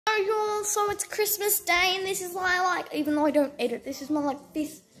everyone, so it's Christmas Day and this is my even though I don't edit, this is my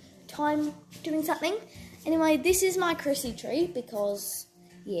 5th time doing something. Anyway, this is my Chrissy tree because,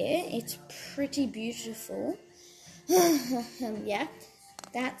 yeah, it's pretty beautiful. Yeah,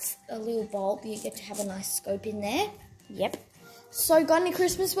 that's a little bulb. You get to have a nice scope in there. Yep. So, got any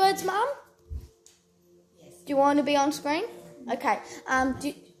Christmas words, Mum? Yes. Do you want to be on screen? Okay. Hayden,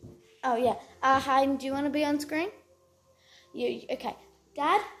 do you want to be on screen? Okay.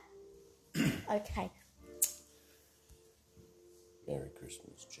 Dad? Okay. Merry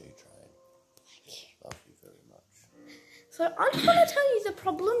Christmas, J-Train. Thank you. Love you very much. So I just want to tell you the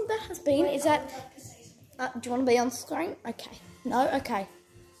problem that has been is that... do you want to be on screen? Okay. No? Okay.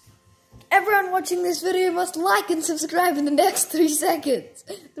 Everyone watching this video must like and subscribe in the next 3 seconds.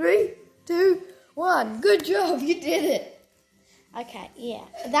 3, 2, 1. Good job. You did it. Okay, yeah.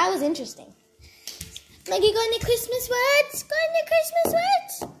 That was interesting. Maggie, got any Christmas words? Got any Christmas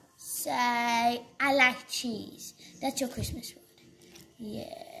words? Say, I like cheese. That's your Christmas word.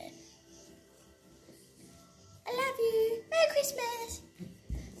 Yeah. I love you. Merry Christmas.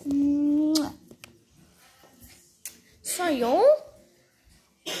 So, y'all.